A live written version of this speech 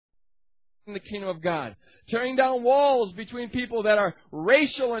in the kingdom of God. Tearing down walls between people that are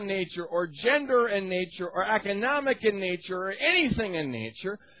racial in nature or gender in nature or economic in nature or anything in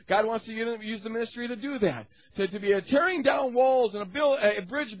nature. God wants to use the ministry to do that. To be a tearing down walls and a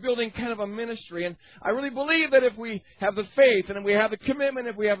bridge building kind of a ministry. And I really believe that if we have the faith and if we have the commitment,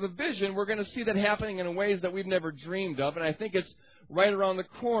 if we have the vision, we're going to see that happening in ways that we've never dreamed of. And I think it's right around the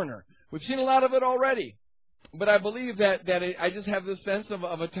corner. We've seen a lot of it already. But I believe that I just have this sense of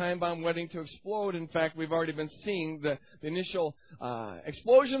a time bomb waiting to explode. In fact, we've already been seeing the initial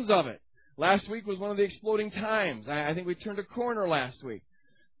explosions of it. Last week was one of the exploding times. I think we turned a corner last week.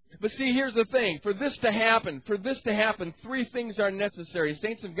 But see, here's the thing. For this to happen, three things are necessary.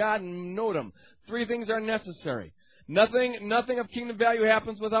 Saints of God, note them. Three things are necessary. Nothing of kingdom value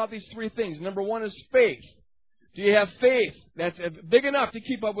happens without these three things. Number one is faith. Do you have faith that's big enough to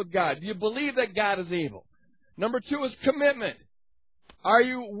keep up with God? Do you believe that God is able? Number two is commitment. Are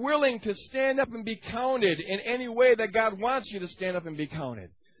you willing to stand up and be counted in any way that God wants you to stand up and be counted?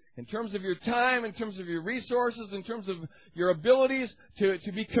 In terms of your time, in terms of your resources, in terms of your abilities to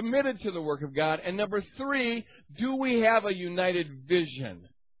be committed to the work of God. And number three, do we have a united vision?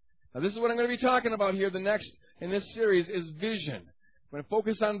 Now this is what I'm going to be talking about here. The next in this series is vision. I'm going to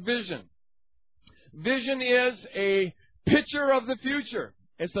focus on vision. Vision is a picture of the future.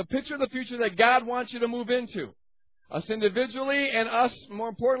 It's the picture of the future that God wants you to move into. Us individually and us, more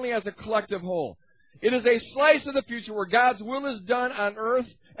importantly, as a collective whole. It is a slice of the future where God's will is done on earth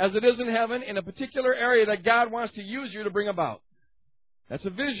as it is in heaven in a particular area that God wants to use you to bring about. That's a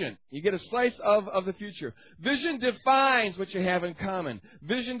vision. You get a slice of the future. Vision defines what you have in common.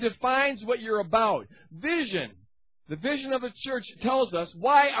 Vision defines what you're about. Vision, the vision of the church tells us,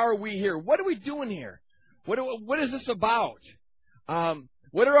 why are we here? What are we doing here? What is this about?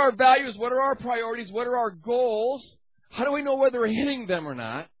 What are our values? What are our priorities? What are our goals? How do we know whether we're hitting them or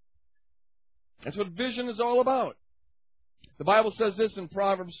not? That's what vision is all about. The Bible says this in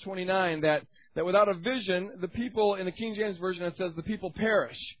Proverbs 29, that without a vision, the people, in the King James Version, it says the people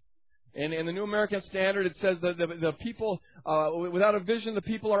perish. And in the New American Standard, it says that the people, without a vision, the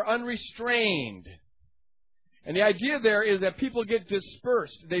people are unrestrained. And the idea there is that people get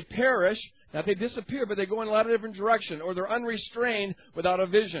dispersed. They perish. Not they disappear, but they go in a lot of different directions. Or they're unrestrained without a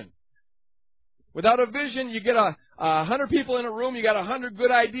vision. Without a vision, you get 100 people in a room, you got 100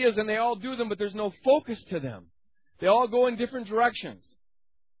 good ideas, and they all do them, but there's no focus to them. They all go in different directions.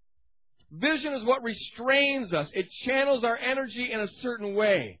 Vision is what restrains us. It channels our energy in a certain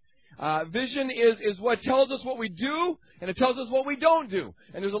way. Vision is what tells us what we do, and it tells us what we don't do.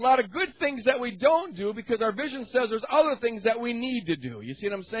 And there's a lot of good things that we don't do because our vision says there's other things that we need to do. You see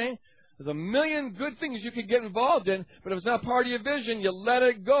what I'm saying? There's a million good things you could get involved in, but if it's not part of your vision, you let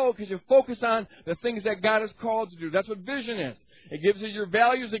it go because you focus on the things that God has called to do. That's what vision is. It gives you your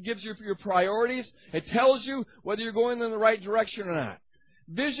values. It gives you your priorities. It tells you whether you're going in the right direction or not.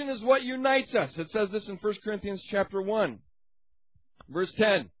 Vision is what unites us. It says this in 1 Corinthians chapter 1, verse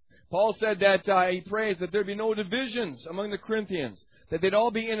 10. Paul said that he prays that there be no divisions among the Corinthians, that they'd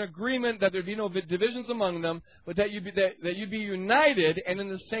all be in agreement, that there'd be no divisions among them, but that you'd be united and in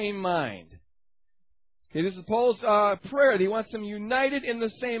the same mind. Okay, this is Paul's prayer. He wants them united in the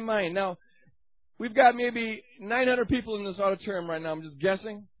same mind. Now, we've got maybe 900 people in this auditorium right now. I'm just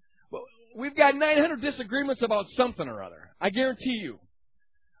guessing. Well, we've got 900 disagreements about something or other. I guarantee you.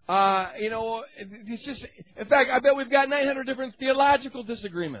 It's just, in fact, I bet we've got 900 different theological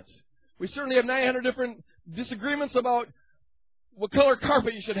disagreements. We certainly have 900 different disagreements about what color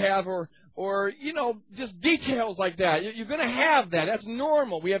carpet you should have or just details like that. You're going to have that. That's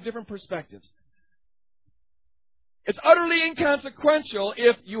normal. We have different perspectives. It's utterly inconsequential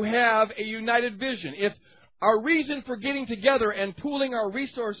if you have a united vision. If our reason for getting together and pooling our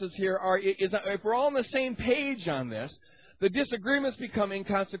resources here is if we're all on the same page on this, the disagreements become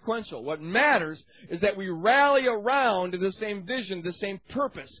inconsequential. What matters is that we rally around the same vision, the same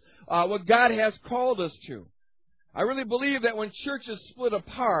purpose, what God has called us to. I really believe that when churches split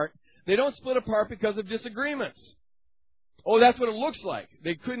apart, they don't split apart because of disagreements. Oh, that's what it looks like.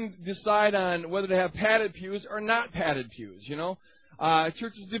 They couldn't decide on whether to have padded pews or not padded pews,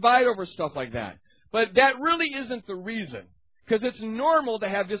 Churches divide over stuff like that. But that really isn't the reason. Because it's normal to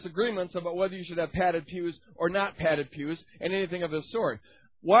have disagreements about whether you should have padded pews or not padded pews and anything of the sort.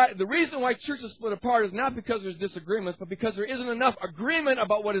 The reason why churches split apart is not because there's disagreements, but because there isn't enough agreement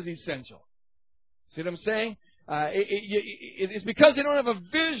about what is essential. See what I'm saying? It's because they don't have a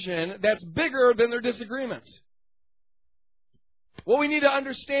vision that's bigger than their disagreements. What we need to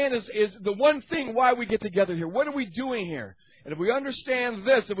understand is the one thing why we get together here. What are we doing here? And if we understand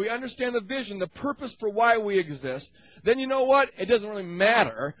this, if we understand the vision, the purpose for why we exist, then you know what? It doesn't really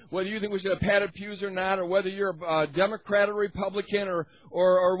matter whether you think we should have padded pews or not, or whether you're a Democrat or Republican,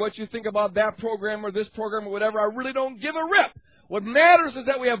 or what you think about that program or this program or whatever. I really don't give a rip. What matters is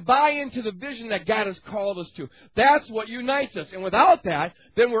that we have buy-in to the vision that God has called us to. That's what unites us. And without that,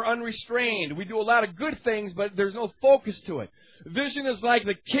 then we're unrestrained. We do a lot of good things, but there's no focus to it. Vision is like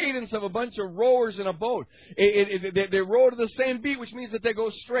the cadence of a bunch of rowers in a boat. They row to the same beat, which means that they go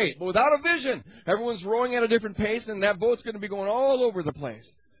straight. But without a vision, everyone's rowing at a different pace, and that boat's going to be going all over the place.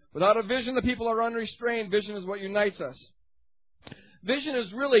 Without a vision, the people are unrestrained. Vision is what unites us. Vision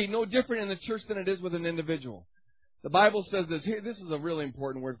is really no different in the church than it is with an individual. The Bible says this. Here, this is a really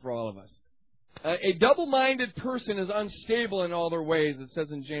important word for all of us. A double-minded person is unstable in all their ways, it says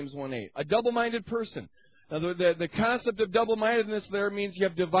in James 1:8. A double-minded person. Now, the concept of double-mindedness there means you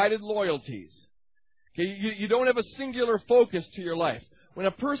have divided loyalties. Okay, you don't have a singular focus to your life. When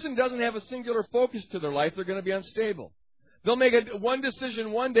a person doesn't have a singular focus to their life, they're going to be unstable. They'll make one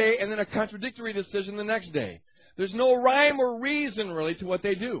decision one day and then a contradictory decision the next day. There's no rhyme or reason, really, to what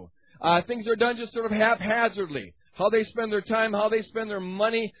they do. Things are done just sort of haphazardly. How they spend their time, how they spend their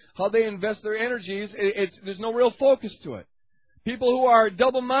money, how they invest their energies, there's no real focus to it. People who are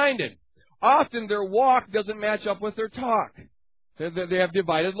double-minded, often their walk doesn't match up with their talk. They have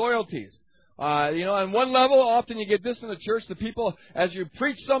divided loyalties. On one level, often you get this in the church. The people, as you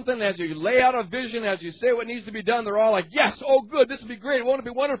preach something, as you lay out a vision, as you say what needs to be done, they're all like, yes, oh good, this will be great, won't it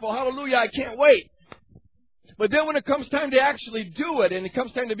be wonderful, hallelujah, I can't wait. But then when it comes time to actually do it, and it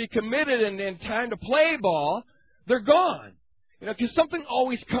comes time to be committed and time to play ball, they're gone. Because something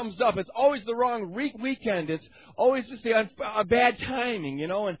always comes up. It's always the wrong weekend. It's always just a bad timing,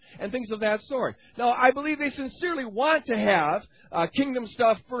 and things of that sort. Now, I believe they sincerely want to have kingdom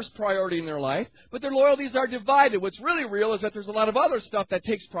stuff first priority in their life, but their loyalties are divided. What's really real is that there's a lot of other stuff that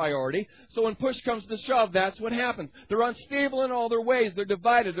takes priority, so when push comes to shove, that's what happens. They're unstable in all their ways. They're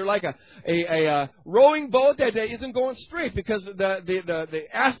divided. They're like a rowing boat that isn't going straight because the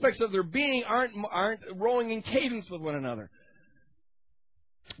aspects of their being aren't rowing in cadence with one another.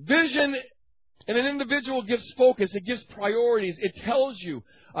 Vision in an individual gives focus. It gives priorities. It tells you.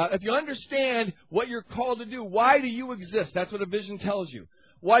 If you understand what you're called to do, why do you exist? That's what a vision tells you.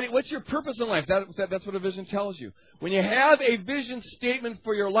 What's your purpose in life? That's what a vision tells you. When you have a vision statement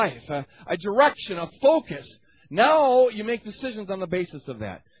for your life, a direction, a focus, now you make decisions on the basis of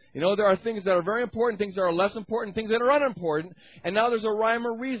that. There are things that are very important, things that are less important, things that are unimportant, and now there's a rhyme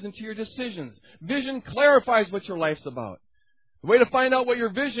or reason to your decisions. Vision clarifies what your life's about. The way to find out what your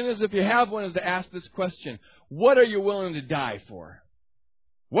vision is, if you have one, is to ask this question. What are you willing to die for?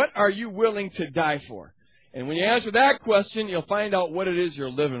 What are you willing to die for? And when you answer that question, you'll find out what it is you're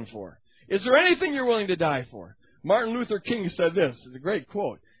living for. Is there anything you're willing to die for? Martin Luther King said this. It's a great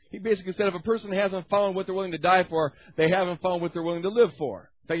quote. He basically said if a person hasn't found what they're willing to die for, they haven't found what they're willing to live for.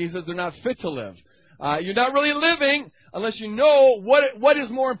 In fact, he says they're not fit to live. You're not really living unless you know what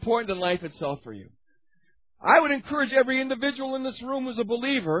is more important than life itself for you. I would encourage every individual in this room who's a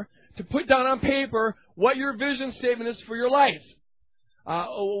believer to put down on paper what your vision statement is for your life.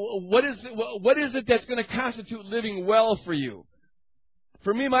 What is it that's going to constitute living well for you?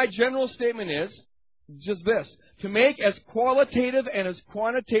 For me, my general statement is just this: to make as qualitative and as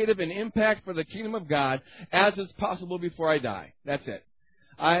quantitative an impact for the kingdom of God as is possible before I die. That's it.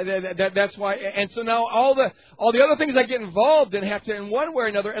 That's why. And so now all the other things I get involved in have to, in one way or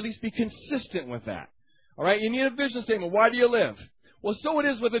another, at least be consistent with that. All right, you need a vision statement. Why do you live? Well, so it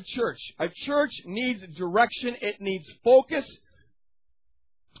is with a church. A church needs direction. It needs focus.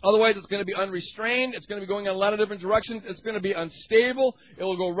 Otherwise, it's going to be unrestrained. It's going to be going in a lot of different directions. It's going to be unstable. It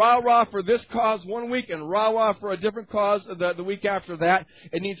will go rah-rah for this cause one week and rah-rah for a different cause the week after that.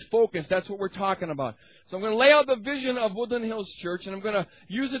 It needs focus. That's what we're talking about. So I'm going to lay out the vision of Woodland Hills Church, and I'm going to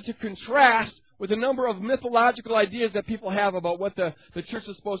use it to contrast with a number of mythological ideas that people have about what the church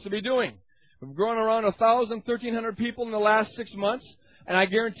is supposed to be doing. We've grown around 1,000, 1,300 people in the last 6 months, and I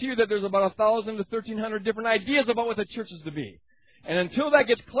guarantee you that there's about 1,000 to 1,300 different ideas about what the church is to be. And until that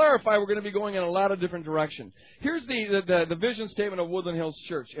gets clarified, we're going to be going in a lot of different directions. Here's the vision statement of Woodland Hills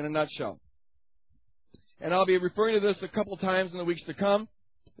Church in a nutshell. And I'll be referring to this a couple times in the weeks to come.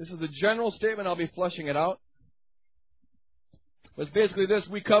 This is the general statement. I'll be fleshing it out. But it's basically this: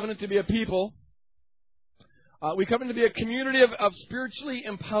 we covenant to be a people. We covenant to be a community of spiritually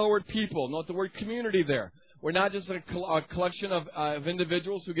empowered people. Note the word community there. We're not just a collection of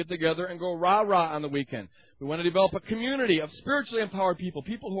individuals who get together and go rah-rah on the weekend. We want to develop a community of spiritually empowered people,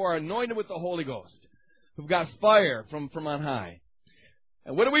 people who are anointed with the Holy Ghost, who've got fire from on high.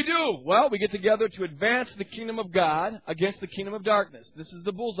 And what do? Well, we get together to advance the kingdom of God against the kingdom of darkness. This is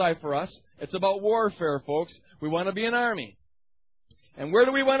the bullseye for us. It's about warfare, folks. We want to be an army. And where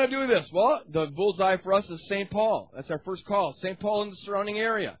do we want to do this? Well, the bullseye for us is St. Paul. That's our first call. St. Paul and the surrounding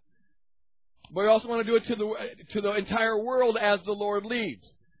area. But we also want to do it to the entire world as the Lord leads.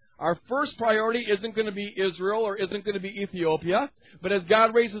 Our first priority isn't going to be Israel or isn't going to be Ethiopia. But as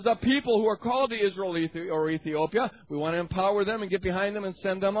God raises up people who are called to Israel or Ethiopia, we want to empower them and get behind them and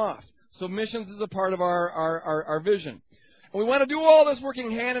send them off. So missions is a part of our vision. And we want to do all this working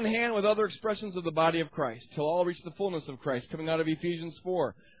hand in hand with other expressions of the body of Christ till all reach the fullness of Christ, coming out of Ephesians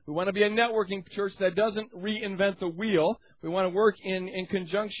 4. We want to be a networking church that doesn't reinvent the wheel. We want to work in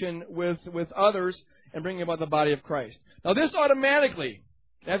conjunction with others and bring about the body of Christ. Now this automatically,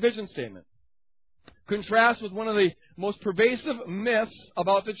 that vision statement, contrasts with one of the most pervasive myths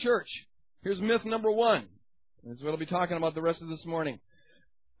about the church. Here's myth number 1. This is what I'll be talking about the rest of this morning.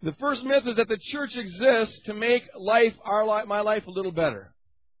 The first myth is that the church exists to make my life a little better.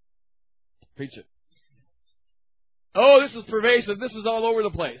 Preach it. Oh, this is pervasive. This is all over the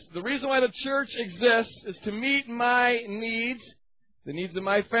place. The reason why the church exists is to meet my needs, the needs of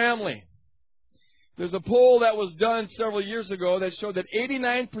my family. There's a poll that was done several years ago that showed that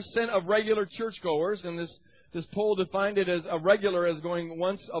 89% of regular churchgoers, and this poll defined it as a regular as going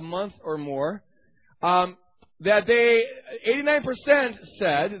once a month or more, that 89%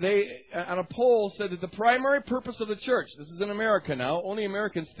 said, on a poll said that the primary purpose of the church, this is in America now, only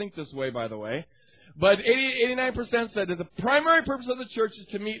Americans think this way, by the way, but 89% said that the primary purpose of the church is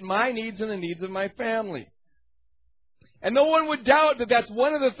to meet my needs and the needs of my family. And no one would doubt that that's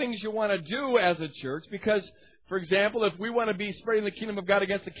one of the things you want to do as a church because, for example, if we want to be spreading the kingdom of God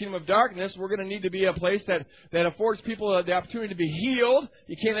against the kingdom of darkness, we're going to need to be a place that affords people the opportunity to be healed.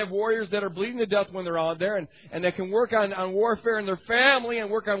 You can't have warriors that are bleeding to death when they're out there and that can work on warfare in their family and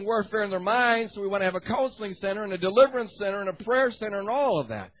work on warfare in their minds. So we want to have a counseling center and a deliverance center and a prayer center and all of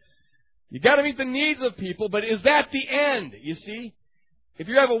that. You got to meet the needs of people, but is that the end, you see? If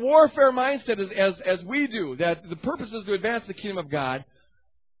you have a warfare mindset as we do, that the purpose is to advance the kingdom of God,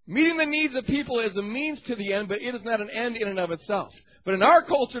 meeting the needs of people is a means to the end, but it is not an end in and of itself. But in our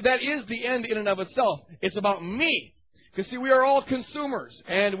culture, that is the end in and of itself. It's about me. Because, see, we are all consumers,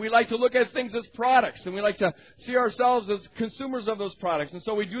 and we like to look at things as products, and we like to see ourselves as consumers of those products. And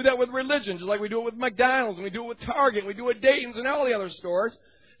so we do that with religion, just like we do it with McDonald's, and we do it with Target, and we do it with Dayton's and all the other stores.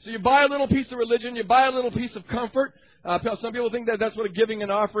 So you buy a little piece of religion, you buy a little piece of comfort. Some people think that that's what a giving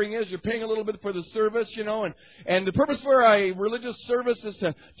and offering is. You're paying a little bit for the service, and the purpose for a religious service is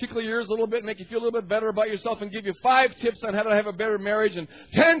to tickle your ears a little bit, make you feel a little bit better about yourself, and give you 5 tips on how to have a better marriage, and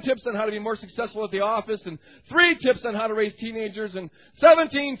 10 tips on how to be more successful at the office, and 3 tips on how to raise teenagers, and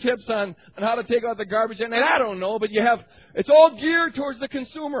 17 tips on how to take out the garbage. And I don't know, but it's all geared towards the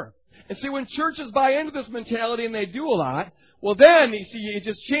consumer. And see, when churches buy into this mentality, and they do a lot, well then, you see, it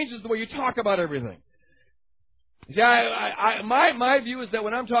just changes the way you talk about everything. See, my view is that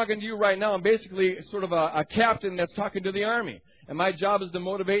when I'm talking to you right now, I'm basically sort of a captain that's talking to the army. And my job is to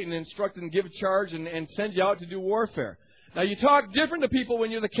motivate and instruct and give charge and send you out to do warfare. Now, you talk different to people when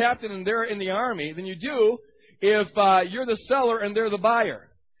you're the captain and they're in the army than you do if you're the seller and they're the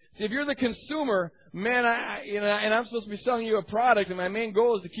buyer. See, if you're the consumer, man, and I'm supposed to be selling you a product, and my main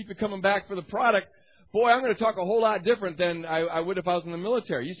goal is to keep you coming back for the product, boy, I'm going to talk a whole lot different than I would if I was in the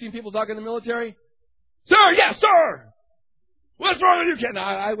military. You seen people talk in the military? Sir, yes, sir. What's wrong with you, Ken?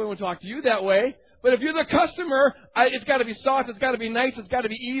 I wouldn't talk to you that way. But if you're the customer, it's got to be soft, it's got to be nice, it's got to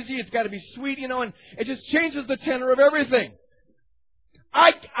be easy, it's got to be sweet, and it just changes the tenor of everything.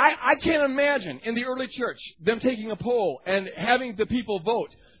 I can't imagine in the early church them taking a poll and having the people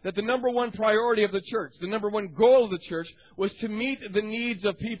vote that the number one priority of the church, the number one goal of the church, was to meet the needs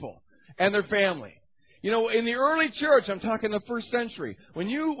of people and their family. In the early church, I'm talking the first century, when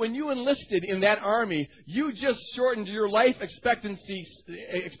you enlisted in that army, you just shortened your life expectancy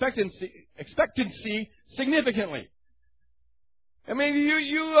significantly. I mean,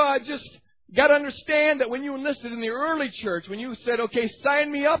 you just got to understand that when you enlisted in the early church, when you said, okay,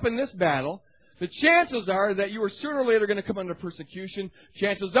 sign me up in this battle, the chances are that you are sooner or later going to come under persecution.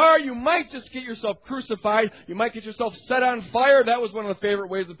 Chances are you might just get yourself crucified. You might get yourself set on fire. That was one of the favorite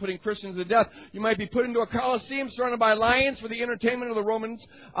ways of putting Christians to death. You might be put into a coliseum surrounded by lions for the entertainment of the Romans.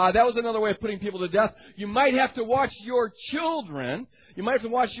 That was another way of putting people to death. You might have to watch your children.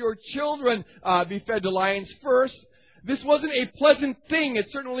 Be fed to lions first. This wasn't a pleasant thing. It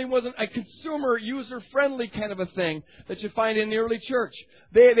certainly wasn't a consumer, user-friendly kind of a thing that you find in the early church.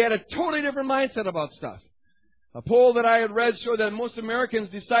 They had a totally different mindset about stuff. A poll that I had read showed that most Americans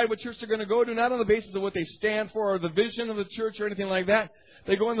decide what church they're going to go to not on the basis of what they stand for or the vision of the church or anything like that.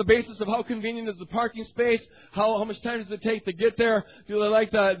 They go on the basis of how convenient is the parking space, how much time does it take to get there, do they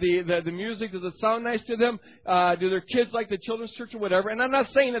like the music, does it sound nice to them, do their kids like the children's church or whatever. And I'm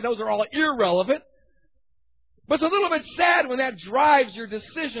not saying that those are all irrelevant, but it's a little bit sad when that drives your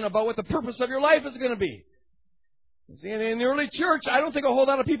decision about what the purpose of your life is going to be. See, in the early church, I don't think a whole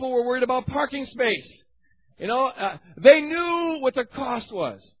lot of people were worried about parking space. They knew what the cost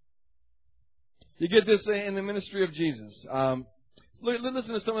was. You get this in the ministry of Jesus.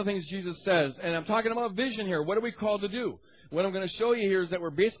 Listen to some of the things Jesus says. And I'm talking about vision here. What are we called to do? What I'm going to show you here is that we're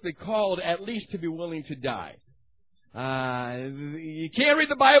basically called at least to be willing to die. You can't read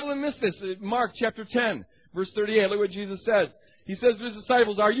the Bible and miss this. Mark chapter 10, verse 38. Look what Jesus says. He says to his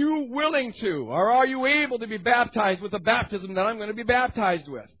disciples, are you willing to, or are you able to be baptized with the baptism that I'm going to be baptized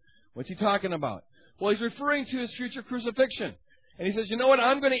with? What's he talking about? Well, he's referring to his future crucifixion. And he says, you know what,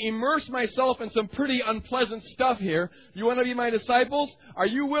 I'm going to immerse myself in some pretty unpleasant stuff here. You want to be my disciples? Are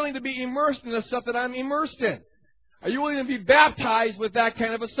you willing to be immersed in the stuff that I'm immersed in? Are you willing to be baptized with that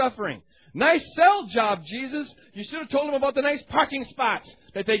kind of a suffering? Nice sell job, Jesus. You should have told them about the nice parking spots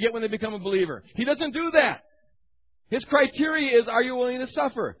that they get when they become a believer. He doesn't do that. His criteria is, are you willing to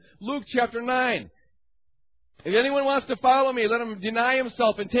suffer? Luke chapter 9. If anyone wants to follow me, let him deny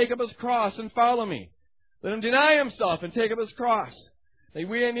himself and take up his cross and follow me. Let him deny himself and take up his cross. Now,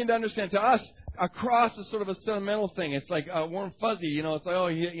 we need to understand, to us, a cross is sort of a sentimental thing. It's like warm fuzzy, It's like,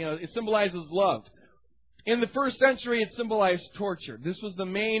 it symbolizes love. In the first century, it symbolized torture. This was the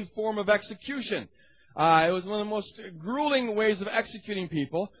main form of execution. It was one of the most grueling ways of executing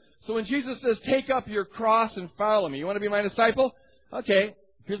people. So when Jesus says, take up your cross and follow me, you want to be my disciple? Okay,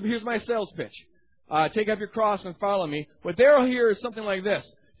 here's my sales pitch. Take up your cross and follow me. What they'll hear is something like this.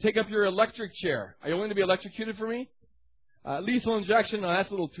 Take up your electric chair. Are you willing to be electrocuted for me? Lethal injection? No, that's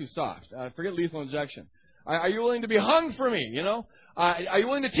a little too soft. Forget lethal injection. Are you willing to be hung for me? Are you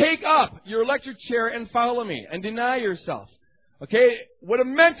willing to take up your electric chair and follow me and deny yourself? Okay, what it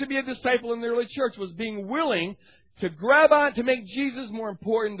meant to be a disciple in the early church was being willing to grab on to make Jesus more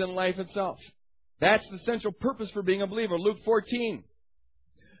important than life itself. That's the central purpose for being a believer. Luke 14.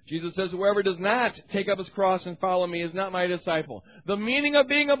 Jesus says, whoever does not take up his cross and follow me is not my disciple. The meaning of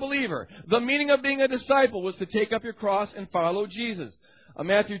being a believer, the meaning of being a disciple was to take up your cross and follow Jesus.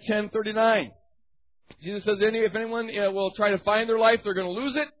 Matthew 10:39. Jesus says, if anyone will try to find their life, they're going to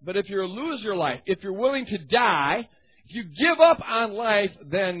lose it. But if you lose your life, if you're willing to die, if you give up on life,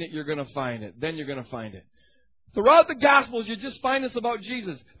 then you're going to find it. Then you're going to find it. Throughout the Gospels, you just find this about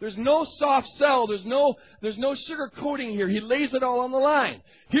Jesus. There's no soft sell. There's no sugar coating here. He lays it all on the line.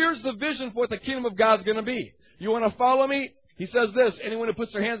 Here's the vision for what the kingdom of God's going to be. You want to follow me? He says this, anyone who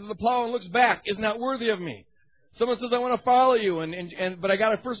puts their hands to the plow and looks back is not worthy of me. Someone says, I want to follow you, but I got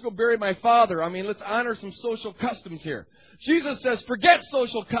to first go bury my father. Let's honor some social customs here. Jesus says, forget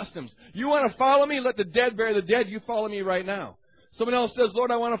social customs. You want to follow me? Let the dead bury the dead. You follow me right now. Someone else says,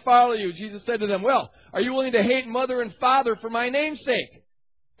 Lord, I want to follow you. Jesus said to them, well, are you willing to hate mother and father for my name's sake?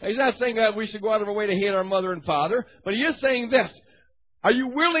 Now, he's not saying that we should go out of our way to hate our mother and father, but he is saying this. Are you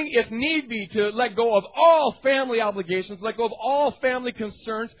willing, if need be, to let go of all family obligations, let go of all family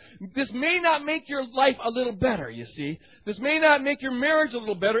concerns? This may not make your life a little better, you see. This may not make your marriage a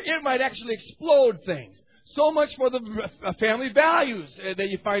little better. It might actually explode things. So much for the family values that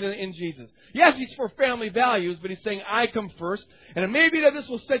you find in Jesus. Yes, he's for family values, but he's saying, I come first. And it may be that this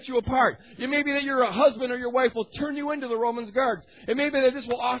will set you apart. It may be that your husband or your wife will turn you into the Romans guards. It may be that this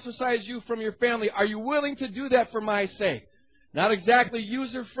will ostracize you from your family. Are you willing to do that for my sake? Not exactly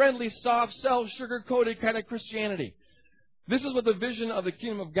user-friendly, soft-sell, sugar-coated kind of Christianity. This is what the vision of the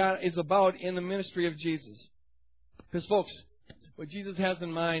kingdom of God is about in the ministry of Jesus. Because, folks, what Jesus has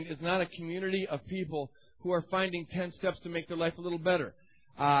in mind is not a community of people who are finding 10 steps to make their life a little better.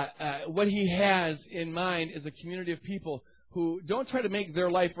 What he has in mind is a community of people who don't try to make their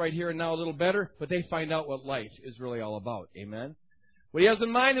life right here and now a little better, but they find out what life is really all about. Amen? What he has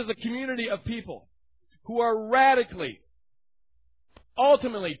in mind is a community of people who are radically,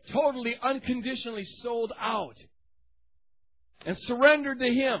 ultimately, totally, unconditionally sold out and surrendered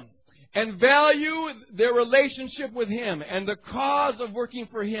to him and value their relationship with him and the cause of working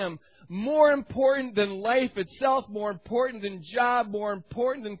for him more important than life itself, more important than job, more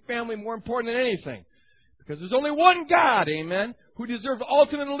important than family, more important than anything. Because there's only one God, amen, who deserves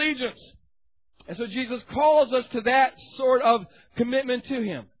ultimate allegiance. And so Jesus calls us to that sort of commitment to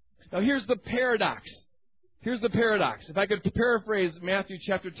him. Now here's the paradox. Here's the paradox. If I could paraphrase Matthew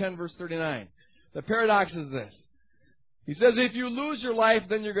chapter 10, verse 39. The paradox is this. He says if you lose your life,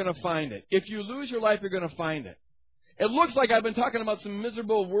 then you're going to find it. If you lose your life, you're going to find it. It looks like I've been talking about some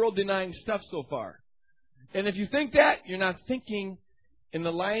miserable, world-denying stuff so far. And if you think that, you're not thinking in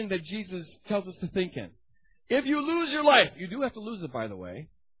the line that Jesus tells us to think in. If you lose your life, you do have to lose it, by the way.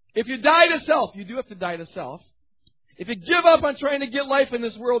 If you die to self, you do have to die to self. If you give up on trying to get life in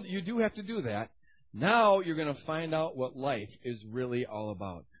this world, you do have to do that. Now you're going to find out what life is really all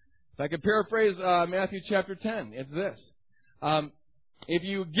about. If I could paraphrase Matthew chapter 10, it's this. If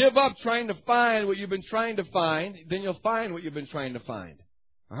you give up trying to find what you've been trying to find, then you'll find what you've been trying to find.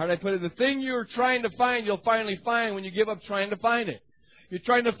 Or how do I put it? The thing you're trying to find, you'll finally find when you give up trying to find it. You're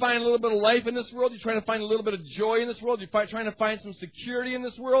trying to find a little bit of life in this world. You're trying to find a little bit of joy in this world. You're trying to find some security in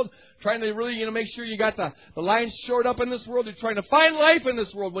this world. Trying to really, make sure you got the lines shored up in this world. You're trying to find life in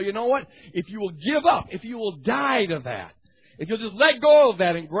this world. Well, you know what? If you will give up, if you will die to that, if you'll just let go of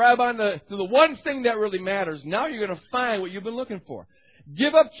that and grab on to the one thing that really matters, now you're going to find what you've been looking for.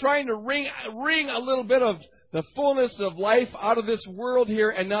 Give up trying to wring a little bit of the fullness of life out of this world here,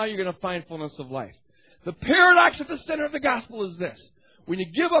 and now you're going to find fullness of life. The paradox at the center of the gospel is this. When you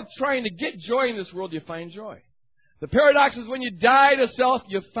give up trying to get joy in this world, you find joy. The paradox is when you die to self,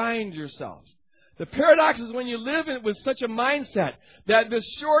 you find yourself. The paradox is when you live with such a mindset that this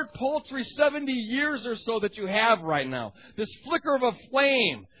short, paltry 70 years or so that you have right now, this flicker of a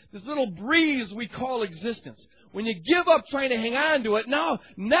flame, this little breeze we call existence, when you give up trying to hang on to it, now,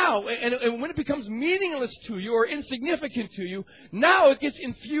 and when it becomes meaningless to you or insignificant to you, now it gets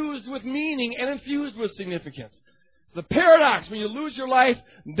infused with meaning and infused with significance. The paradox, when you lose your life,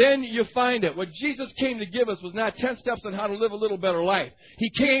 then you find it. What Jesus came to give us was not 10 steps on how to live a little better life. He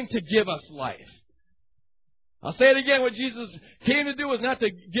came to give us life. I'll say it again. What Jesus came to do was not to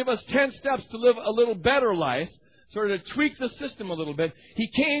give us 10 steps to live a little better life, sort of to tweak the system a little bit. He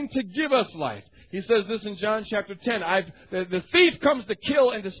came to give us life. He says this in John chapter 10. The thief comes to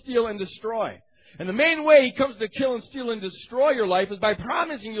kill and to steal and destroy. And the main way he comes to kill and steal and destroy your life is by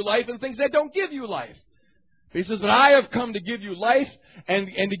promising you life and things that don't give you life. He says, but I have come to give you life and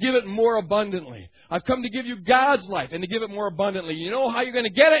to give it more abundantly. I've come to give you God's life and to give it more abundantly. You know how you're going to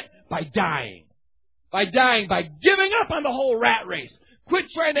get it? By dying. By dying, by giving up on the whole rat race. Quit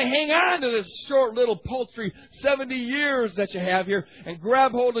trying to hang on to this short little paltry 70 years that you have here and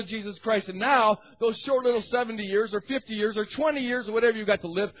grab hold of Jesus Christ. And now, those short little 70 years or 50 years or 20 years or whatever you've got to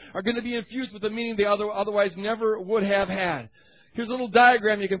live are going to be infused with the meaning they otherwise never would have had. Here's a little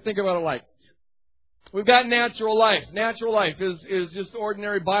diagram you can think about it like. We've got natural life. Natural life is just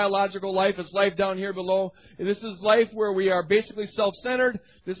ordinary biological life. It's life down here below. This is life where we are basically self-centered.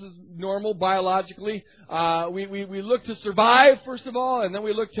 This is normal biologically. We look to survive, first of all, and then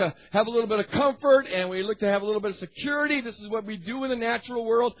we look to have a little bit of comfort, and we look to have a little bit of security. This is what we do in the natural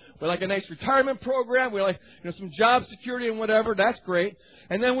world. We like a nice retirement program. We like some job security and whatever. That's great.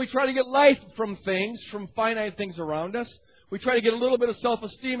 And then we try to get life from things, from finite things around us. We try to get a little bit of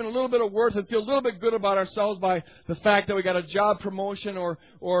self-esteem and a little bit of worth and feel a little bit good about ourselves by the fact that we got a job promotion or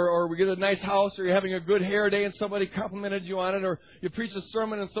we get a nice house or you're having a good hair day and somebody complimented you on it or you preached a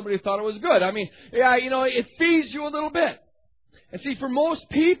sermon and somebody thought it was good. I mean, it feeds you a little bit. And see, for most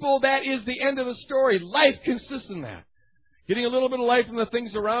people, that is the end of the story. Life consists in that. Getting a little bit of life from the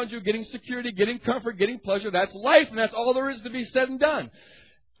things around you, getting security, getting comfort, getting pleasure. That's life, and that's all there is to be said and done.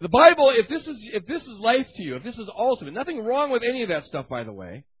 The Bible, if this is life to you, if this is ultimate, nothing wrong with any of that stuff, by the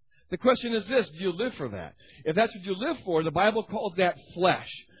way. The question is this, do you live for that? If that's what you live for, the Bible calls that flesh.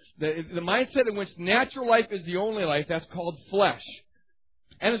 The mindset in which natural life is the only life, that's called flesh.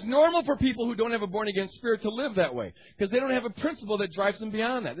 And it's normal for people who don't have a born-again spirit to live that way, because they don't have a principle that drives them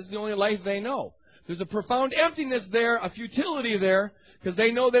beyond that. This is the only life they know. There's a profound emptiness there, a futility there, because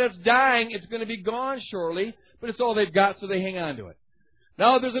they know that it's dying, it's going to be gone shortly, but it's all they've got, so they hang on to it.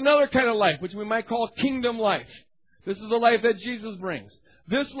 Now, there's another kind of life, which we might call kingdom life. This is the life that Jesus brings.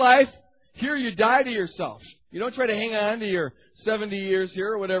 This life, here you die to yourself. You don't try to hang on to your 70 years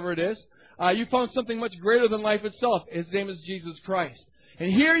here or whatever it is. You found something much greater than life itself. His name is Jesus Christ.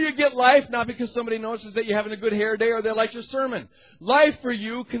 And here you get life, not because somebody notices that you're having a good hair day or they like your sermon. Life for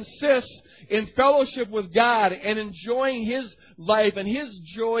you consists in fellowship with God and enjoying His life and His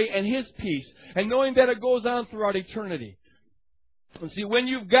joy and His peace and knowing that it goes on throughout eternity. And see, when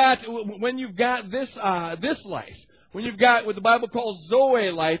you've got this life, when you've got what the Bible calls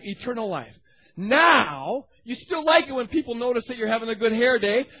Zoe life, eternal life, now you still like it when people notice that you're having a good hair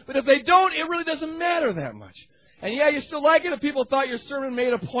day, but if they don't, it really doesn't matter that much. And yeah, you still like it if people thought your sermon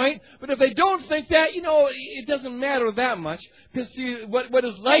made a point, but if they don't think that, it doesn't matter that much. Because see, what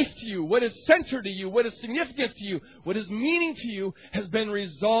is life to you, what is center to you, what is significance to you, what is meaning to you has been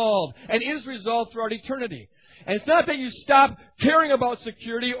resolved and is resolved throughout eternity. And it's not that you stop caring about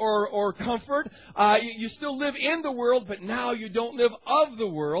security or comfort. You still live in the world, but now you don't live of the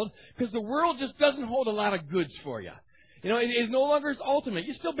world, because the world just doesn't hold a lot of goods for you. It no longer is ultimate.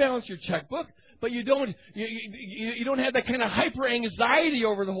 You still balance your checkbook, but you don't have that kind of hyper anxiety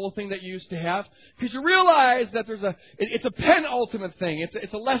over the whole thing that you used to have, because you realize that it's a penultimate thing.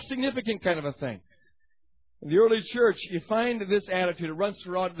 It's a less significant kind of a thing. In the early church, you find this attitude. It runs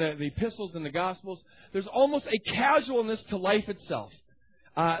throughout the epistles and the Gospels. There's almost a casualness to life itself.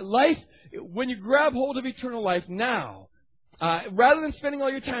 Life, when you grab hold of eternal life now, rather than spending all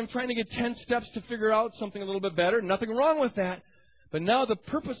your time trying to get 10 steps to figure out something a little bit better, nothing wrong with that. But now the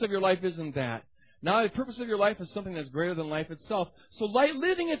purpose of your life isn't that. Now the purpose of your life is something that's greater than life itself. So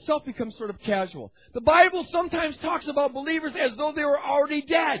living itself becomes sort of casual. The Bible sometimes talks about believers as though they were already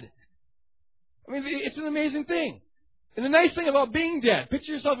dead. I mean, it's an amazing thing. And the nice thing about being dead,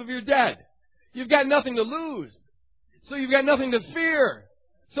 picture yourself if you're dead. You've got nothing to lose. So you've got nothing to fear.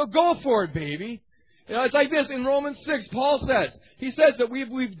 So go for it, baby. It's like this in Romans 6, Paul says. He says that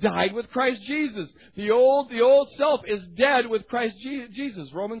we've died with Christ Jesus. The old self is dead with Christ Jesus.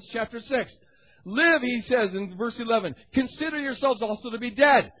 Romans chapter 6. Live, he says in verse 11. Consider yourselves also to be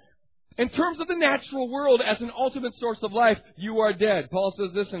dead. In terms of the natural world as an ultimate source of life, you are dead. Paul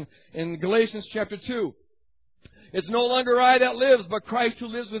says this in Galatians chapter 2. It's no longer I that lives, but Christ who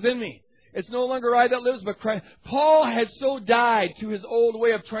lives within me. It's no longer I that lives, but Christ. Paul had so died to his old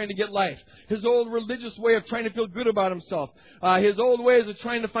way of trying to get life, his old religious way of trying to feel good about himself, his old ways of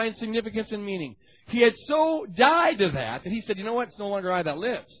trying to find significance and meaning. He had so died to that he said, you know what? It's no longer I that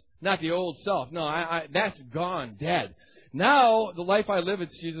lives, not the old self. No, that's gone, dead. Now, the life I live,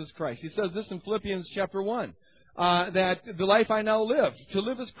 it's Jesus Christ. He says this in Philippians chapter 1, that the life I now live, to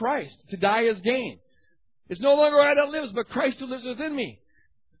live is Christ, to die is gain. It's no longer I that lives, but Christ who lives within me.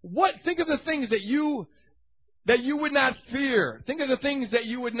 Think of the things that you would not fear. Think of the things that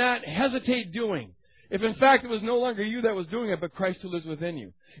you would not hesitate doing. If in fact it was no longer you that was doing it, but Christ who lives within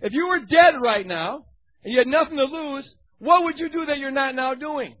you. If you were dead right now, and you had nothing to lose, what would you do that you're not now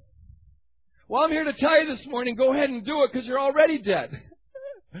doing? Well, I'm here to tell you this morning, go ahead and do it, because you're already dead.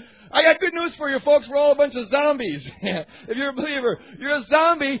 I got good news for you, folks. We're all a bunch of zombies. If you're a believer, you're a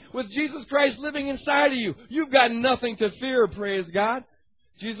zombie with Jesus Christ living inside of you. You've got nothing to fear, praise God.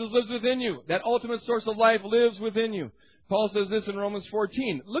 Jesus lives within you. That ultimate source of life lives within you. Paul says this in Romans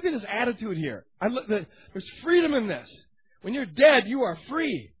 14. Look at his attitude here. There's freedom in this. When you're dead, you are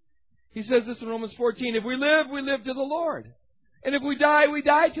free. He says this in Romans 14. If we live to the Lord. And if we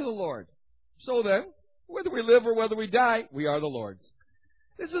die to the Lord. So then, whether we live or whether we die, we are the Lord's.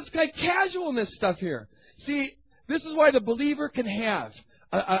 This is like casualness stuff here. See, this is why the believer can have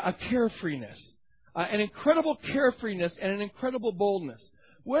a carefreeness, an incredible carefreeness and an incredible boldness.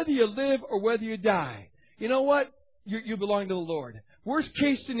 Whether you live or whether you die, you know what? You belong to the Lord. Worst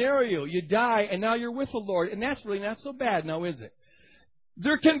case scenario, you die and now you're with the Lord, and that's really not so bad now, is it?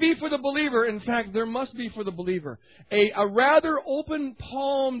 There can be for the believer, in fact, there must be for the believer, a rather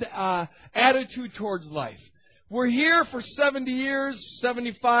open-palmed attitude towards life. We're here for 70 years,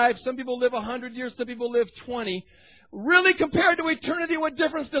 75. Some people live 100 years. Some people live 20. Really, compared to eternity, what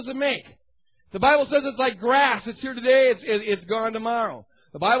difference does it make? The Bible says it's like grass. It's here today. It's gone tomorrow.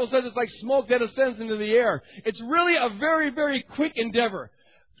 The Bible says it's like smoke that ascends into the air. It's really a very, very quick endeavor.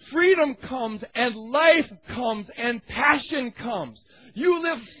 Freedom comes and life comes and passion comes. You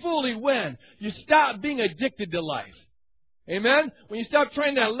live fully when you stop being addicted to life. Amen? When you stop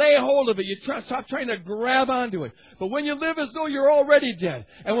trying to lay hold of it, you stop trying to grab onto it. But when you live as though you're already dead,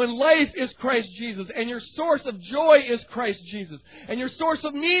 and when life is Christ Jesus, and your source of joy is Christ Jesus, and your source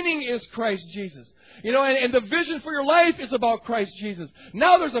of meaning is Christ Jesus, and the vision for your life is about Christ Jesus.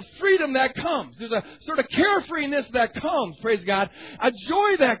 Now there's a freedom that comes. There's a sort of carefreeness that comes, praise God. A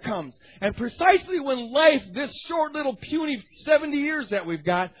joy that comes. And precisely when life, this short little puny 70 years that we've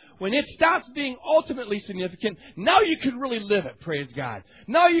got, when it stops being ultimately significant, now you can really live it, praise God.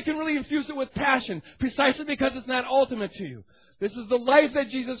 Now you can really infuse it with passion, precisely because it's not ultimate to you. This is the life that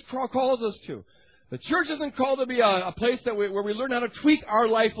Jesus calls us to. The church isn't called to be a place where we learn how to tweak our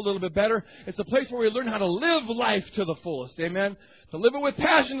life a little bit better. It's a place where we learn how to live life to the fullest. Amen? To live it with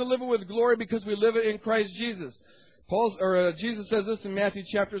passion, to live it with glory, because we live it in Christ Jesus. Jesus says this in Matthew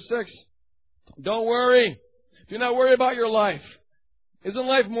chapter 6. Don't worry. Do not worry about your life. Isn't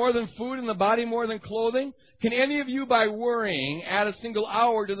life more than food and the body more than clothing? Can any of you, by worrying, add a single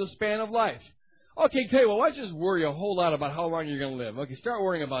hour to the span of life? Okay, tell you what, why don't you just worry a whole lot about how long you're going to live? Okay, start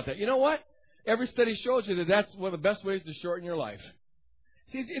worrying about that. You know what? Every study shows you that that's one of the best ways to shorten your life.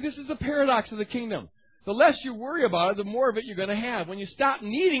 See, this is the paradox of the kingdom. The less you worry about it, the more of it you're going to have. When you stop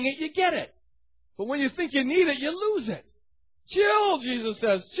needing it, you get it. But when you think you need it, you lose it. Chill, Jesus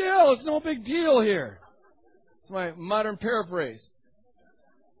says. Chill. It's no big deal here. It's my modern paraphrase.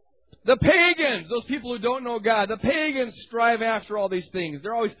 The pagans, those people who don't know God, the pagans strive after all these things.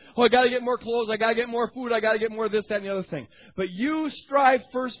 They're always, I got to get more clothes, I got to get more food, I got to get more of this, that, and the other thing. But you strive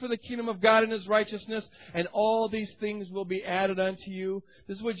first for the kingdom of God and His righteousness, and all these things will be added unto you.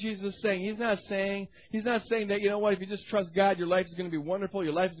 This is what Jesus is saying. He's not saying that, you know what, if you just trust God, your life is going to be wonderful,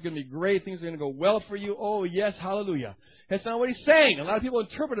 your life is going to be great, things are going to go well for you. Oh, yes, hallelujah. That's not what He's saying. A lot of people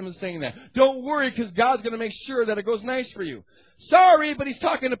interpret Him as saying that. Don't worry, because God's going to make sure that it goes nice for you. Sorry, but He's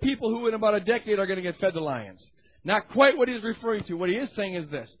talking to people who in about a decade are going to get fed to lions. Not quite what He's referring to. What He is saying is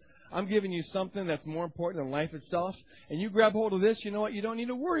this. I'm giving you something that's more important than life itself, and you grab hold of this, you know what? You don't need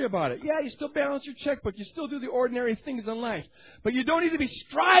to worry about it. Yeah, you still balance your checkbook. You still do the ordinary things in life. But you don't need to be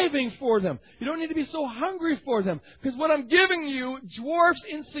striving for them. You don't need to be so hungry for them. Because what I'm giving you dwarfs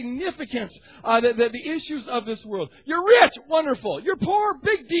in significance the issues of this world. You're rich, wonderful. You're poor,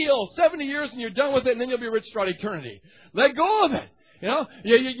 big deal. 70 years and you're done with it, and then you'll be rich throughout eternity. Let go of it. You know,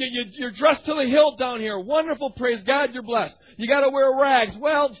 you're dressed to the hilt down here. Wonderful, praise God, you're blessed. You got to wear rags.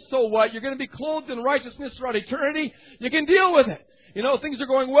 Well, so what? You're going to be clothed in righteousness throughout eternity. You can deal with it. You know, things are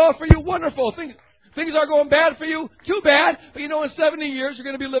going well for you. Wonderful. Things are going bad for you. Too bad. But you know, in 70 years, you're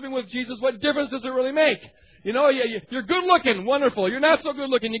going to be living with Jesus. What difference does it really make? You know, you're good looking. Wonderful. You're not so good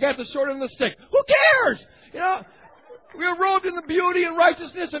looking. You got the short end of the stick. Who cares? You know, we're robed in the beauty and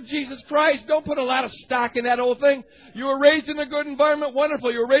righteousness of Jesus Christ. Don't put a lot of stock in that whole thing. You were raised in a good environment. Wonderful.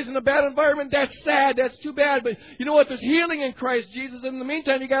 You were raised in a bad environment. That's sad. That's too bad. But you know what? There's healing in Christ Jesus. In the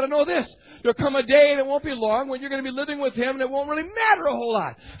meantime, you got to know this. There'll come a day, and it won't be long, when you're going to be living with Him, and it won't really matter a whole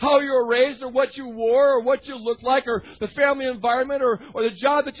lot how you were raised or what you wore or what you looked like or the family environment or the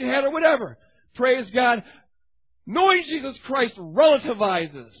job that you had or whatever. Praise God. Knowing Jesus Christ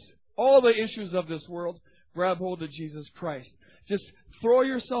relativizes all the issues of this world. Grab hold of Jesus Christ. Just throw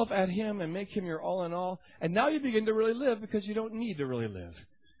yourself at Him and make Him your all in all. And now you begin to really live because you don't need to really live.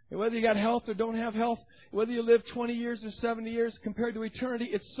 And whether you got health or don't have health, whether you live 20 years or 70 years compared to eternity,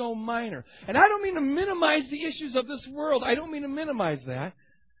 it's so minor. And I don't mean to minimize the issues of this world. I don't mean to minimize that.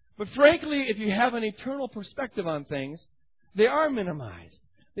 But frankly, if you have an eternal perspective on things, they are minimized.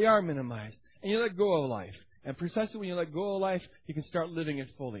 They are minimized. And you let go of life. And precisely when you let go of life, you can start living it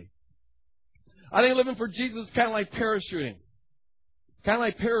fully. I think living for Jesus is kind of like parachuting. Kind of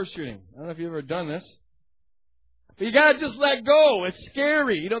like parachuting. I don't know if you've ever done this. But you got to just let go. It's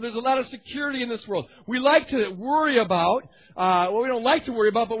scary. You know, there's a lot of security in this world. We like to worry about, we don't like to worry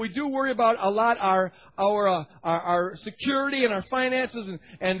about, but we do worry about a lot our security and our finances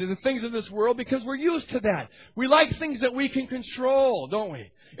and the things of this world because we're used to that. We like things that we can control, don't we?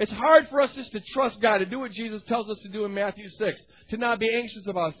 It's hard for us just to trust God, to do what Jesus tells us to do in Matthew 6, to not be anxious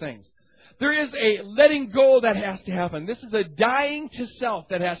about things. There is a letting go that has to happen. This is a dying to self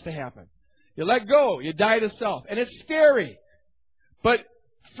that has to happen. You let go. You die to self. And it's scary. But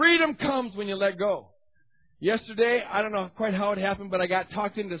freedom comes when you let go. Yesterday, I don't know quite how it happened, but I got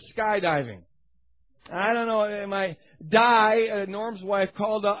talked into skydiving. I don't know. Norm's wife,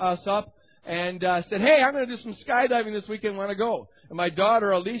 called us up and said, hey, I'm going to do some skydiving this weekend. Want to go? And my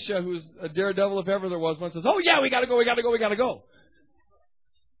daughter, Alicia, who's a daredevil if ever there was one, says, oh, yeah, we got to go.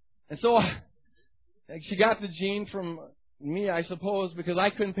 And so she got the gene from me, I suppose, because I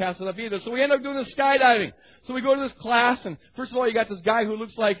couldn't pass it up either. So we ended up doing this skydiving. So we go to this class, and first of all, you got this guy who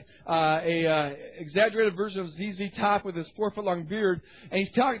looks like a exaggerated version of ZZ Top with his 4-foot-long beard, and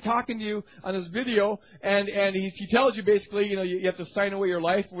he's talking to you on this video, and he tells you basically, you know, you have to sign away your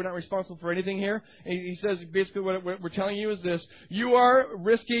life. We're not responsible for anything here. And he says basically what we're telling you is this: you are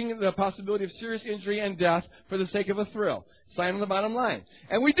risking the possibility of serious injury and death for the sake of a thrill. Sign on the bottom line.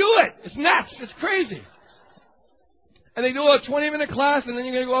 And we do it. It's nuts. It's crazy. And they do a 20-minute class, and then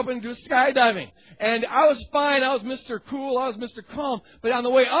you're going to go up and do skydiving. And I was fine. I was Mr. Cool. I was Mr. Calm. But on the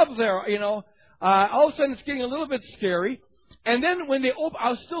way up there, you know, all of a sudden it's getting a little bit scary. And then when they I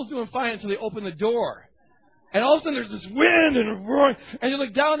was still doing fine until they opened the door. And all of a sudden there's this wind and a roaring. And you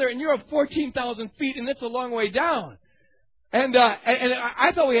look down there, and you're up 14,000 feet, and it's a long way down. And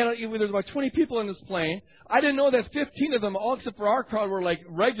I thought there's about 20 people in this plane. I didn't know that 15 of them, all except for our crowd, were like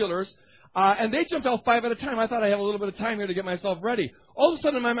regulars. And they jumped out 5 at a time. I thought I have a little bit of time here to get myself ready. All of a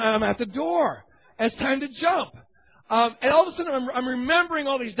sudden, I'm at the door. And it's time to jump. And all of a sudden, I'm remembering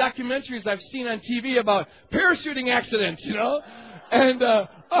all these documentaries I've seen on TV about parachuting accidents, you know. And the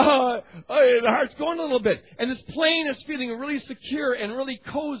heart's going a little bit. And this plane is feeling really secure and really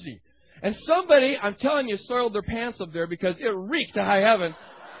cozy. And somebody, I'm telling you, soiled their pants up there because it reeked to high heaven,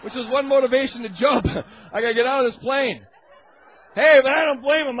 which was one motivation to jump. I got to get out of this plane. Hey, but I don't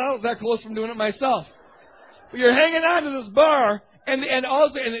blame him. I was that close from doing it myself. But you're hanging on to this bar, and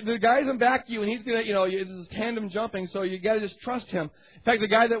the guy's in back of you, and he's gonna, this is tandem jumping, so you got to just trust him. In fact, the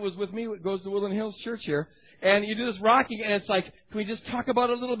guy that was with me goes to Woodland Hills Church here, and you do this rocking, and it's like, can we just talk about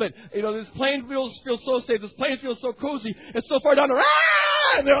it a little bit? This plane feels so safe. This plane feels so cozy. It's so far down the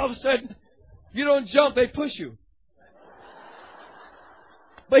and then all of a sudden, if you don't jump, they push you.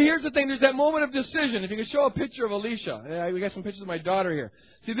 But here's the thing, there's that moment of decision. If you can show a picture of Alicia. We got some pictures of my daughter here.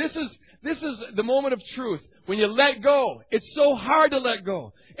 See, this is the moment of truth. When you let go, it's so hard to let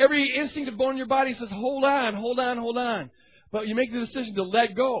go. Every instinct of bone in your body says, hold on, hold on, hold on. But you make the decision to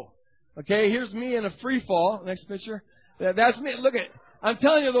let go. Okay, here's me in a free fall. Next picture. That's me. Look at, I'm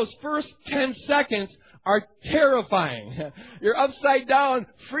telling you, those first 10 seconds are terrifying. You're upside down,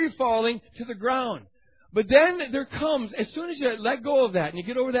 free falling to the ground. But then there comes, as soon as you let go of that and you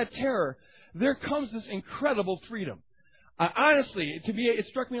get over that terror, there comes this incredible freedom. Honestly, it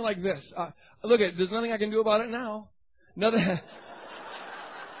struck me like this. Look, there's nothing I can do about it now. Nothing.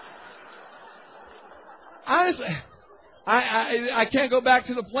 Honestly, I can't go back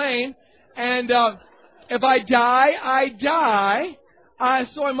to the plane, and if I die, I die.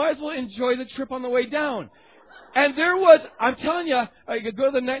 So I might as well enjoy the trip on the way down. And there was, I'm telling you, go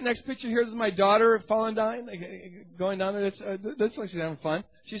to the next picture here. This is my daughter falling down, going down there. This looks like she's having fun.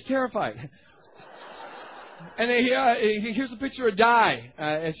 She's terrified. And here's a picture of Di,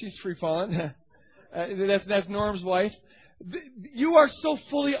 as she's free falling. That's Norm's wife. You are so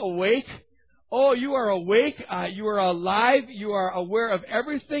fully awake. Oh, you are awake. You are alive. You are aware of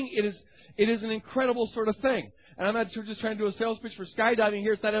everything. It is an incredible sort of thing. And I'm not just trying to do a sales pitch for skydiving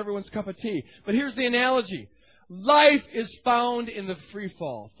here. It's not everyone's cup of tea. But here's the analogy. Life is found in the free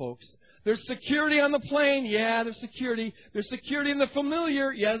fall, folks. There's security on the plane. Yeah, there's security. There's security in the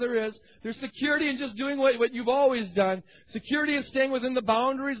familiar. Yeah, there is. There's security in just doing what you've always done. Security in staying within the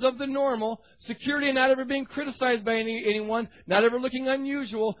boundaries of the normal. Security in not ever being criticized by anyone. Not ever looking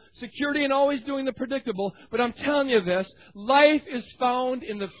unusual. Security in always doing the predictable. But I'm telling you this, life is found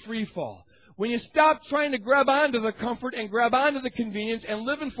in the free fall. When you stop trying to grab onto the comfort and grab onto the convenience and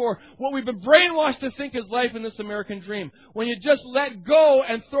living for what we've been brainwashed to think is life in this American dream. When you just let go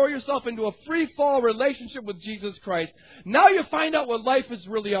and throw yourself into a free fall relationship with Jesus Christ. Now you find out what life is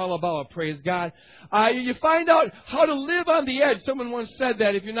really all about, praise God. You find out how to live on the edge. Someone once said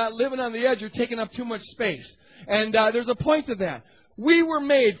that if you're not living on the edge, you're taking up too much space. And there's a point to that. We were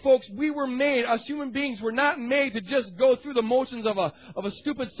made, folks, us human beings were not made to just go through the motions of a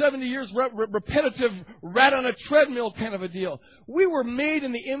stupid 70 years repetitive rat on a treadmill kind of a deal. We were made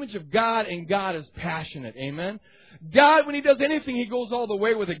in the image of God, and God is passionate. Amen? God, when He does anything, He goes all the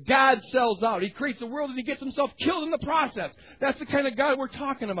way with it. God sells out. He creates a world and He gets Himself killed in the process. That's the kind of God we're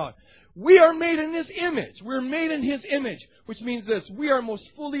talking about. We are made in His image. We're made in His image, which means this. We are most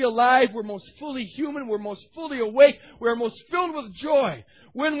fully alive. We're most fully human. We're most fully awake. We're most filled with joy.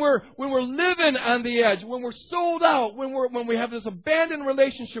 When we're living on the edge, when we're sold out, when we have this abandoned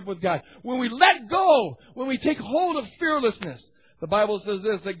relationship with God, when we let go, when we take hold of fearlessness. The Bible says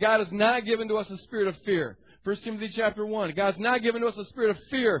this, that God has not given to us a spirit of fear. 1 Timothy chapter 1. God's not given to us a spirit of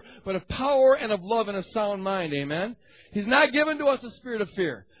fear, but of power and of love and a sound mind. Amen? He's not given to us a spirit of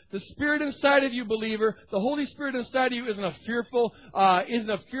fear. The Spirit inside of you, believer, the Holy Spirit inside of you isn't a fearful God, isn't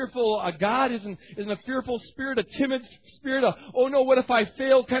a fearful spirit, a timid spirit, oh no, what if I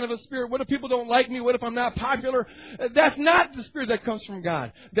fail kind of a spirit, what if people don't like me, what if I'm not popular? That's not the spirit that comes from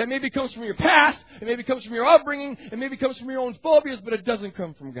God. That maybe comes from your past, it maybe comes from your upbringing, it maybe comes from your own phobias, but it doesn't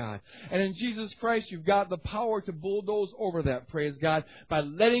come from God. And in Jesus Christ, you've got the power to bulldoze over that, praise God, by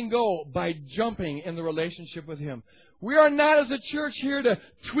letting go, by jumping in the relationship with Him. We are not as a church here to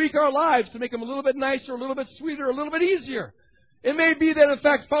tweak our lives to make them a little bit nicer, a little bit sweeter, a little bit easier. It may be that, in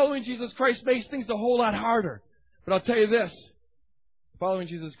fact, following Jesus Christ makes things a whole lot harder. But I'll tell you this, following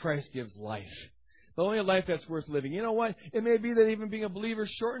Jesus Christ gives life. The only life that's worth living. You know what? It may be that even being a believer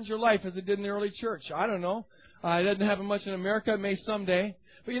shortens your life as it did in the early church. I don't know. It doesn't happen much in America. It may someday.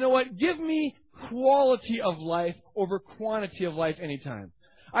 But you know what? Give me quality of life over quantity of life anytime.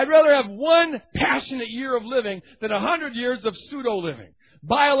 I'd rather have one passionate year of living than 100 years of pseudo-living,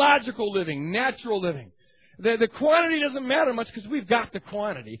 biological living, natural living. The quantity doesn't matter much because we've got the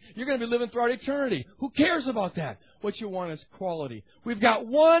quantity. You're going to be living throughout eternity. Who cares about that? What you want is quality. We've got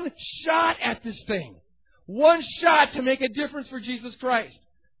one shot at this thing. One shot to make a difference for Jesus Christ.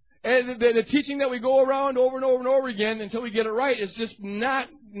 And the teaching that we go around over and over and over again until we get it right is just not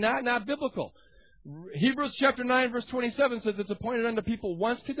biblical. Hebrews chapter 9 verse 27 says it's appointed unto people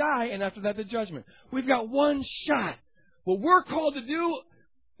once to die and after that the judgment. We've got one shot. What we're called to do,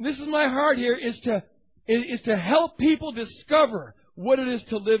 this is my heart here, is to is to help people discover what it is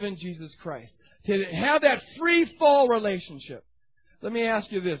to live in Jesus Christ. To have that free fall relationship. Let me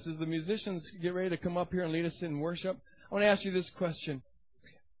ask you this. As the musicians get ready to come up here and lead us in worship, I want to ask you this question.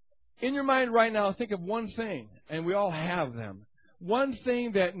 In your mind right now, think of one thing, and we all have them. One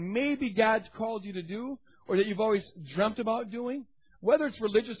thing that maybe God's called you to do, or that you've always dreamt about doing. Whether it's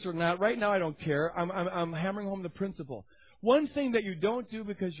religious or not, right now I don't care. I'm hammering home the principle. One thing that you don't do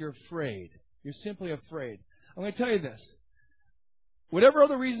because you're afraid. You're simply afraid. I'm going to tell you this. Whatever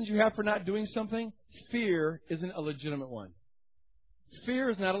other reasons you have for not doing something, fear isn't a legitimate one.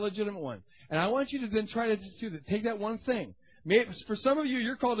 Fear is not a legitimate one. And I want you to then try to do that. Take that one thing. Maybe, for some of you,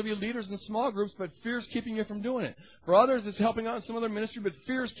 you're called to be leaders in small groups, but fear is keeping you from doing it. For others, it's helping out in some other ministry, but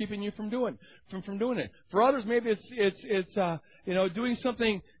fear is keeping you from doing it. For others, maybe it's doing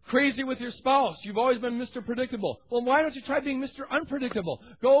something crazy with your spouse. You've always been Mr. Predictable. Well, why don't you try being Mr. Unpredictable?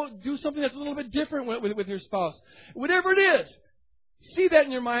 Go do something that's a little bit different with your spouse. Whatever it is, see that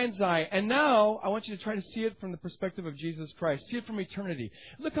in your mind's eye. And now, I want you to try to see it from the perspective of Jesus Christ. See it from eternity.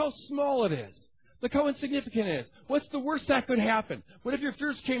 Look how small it is. Look how insignificant it is. What's the worst that could happen? What if your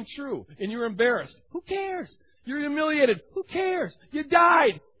fears came true and you were embarrassed? Who cares? You're humiliated. Who cares? You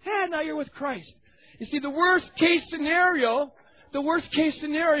died. Now you're with Christ. You see, the worst case scenario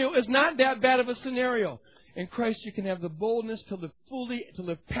is not that bad of a scenario. In Christ, you can have the boldness to live fully, to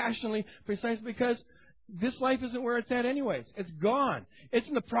live passionately, precisely because this life isn't where it's at anyways. It's gone. It's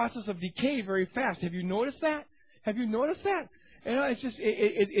in the process of decay very fast. Have you noticed that?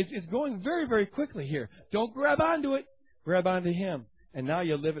 It's going very, very quickly here. Don't grab onto it. Grab onto Him. And now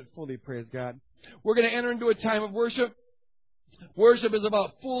you'll live it fully, praise God. We're going to enter into a time of worship. Worship is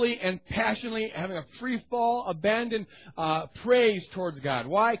about fully and passionately having a free fall, abandoned praise towards God.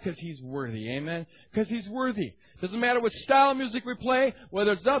 Why? Because He's worthy. Amen? Because He's worthy. Doesn't matter what style of music we play,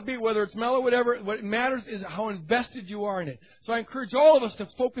 whether it's upbeat, whether it's mellow, whatever. What matters is how invested you are in it. So I encourage all of us to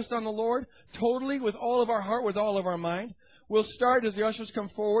focus on the Lord totally, with all of our heart, with all of our mind. We'll start, as the ushers come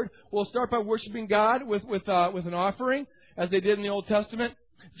forward, we'll start by worshiping God with an offering, as they did in the Old Testament.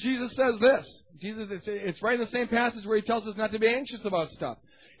 Jesus says this. It's right in the same passage where He tells us not to be anxious about stuff.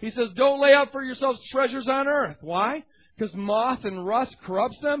 He says, don't lay up for yourselves treasures on earth. Why? Because moth and rust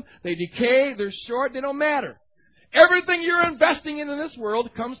corrupts them. They decay. They're short. They don't matter. Everything you're investing in this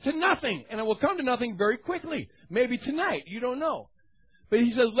world comes to nothing. And it will come to nothing very quickly. Maybe tonight. You don't know. But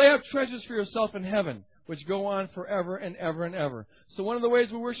He says, lay up treasures for yourself in heaven, which go on forever and ever and ever. So one of the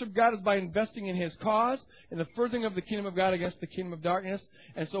ways we worship God is by investing in His cause, in the furthering of the kingdom of God against the kingdom of darkness.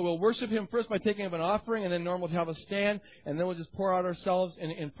 And so we'll worship Him first by taking up an offering, and then Norm will have a stand, and then we'll just pour out ourselves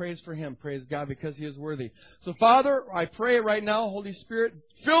in praise for Him. Praise God, because He is worthy. So Father, I pray right now, Holy Spirit,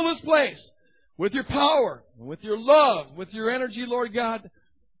 fill this place with your power, with your love, with your energy, Lord God.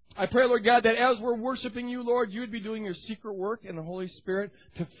 I pray, Lord God, that as we're worshiping you, Lord, you would be doing your secret work in the Holy Spirit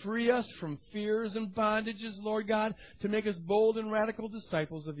to free us from fears and bondages, Lord God, to make us bold and radical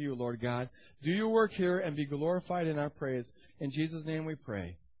disciples of you, Lord God. Do your work here and be glorified in our praise. In Jesus' name we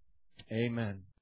pray. Amen.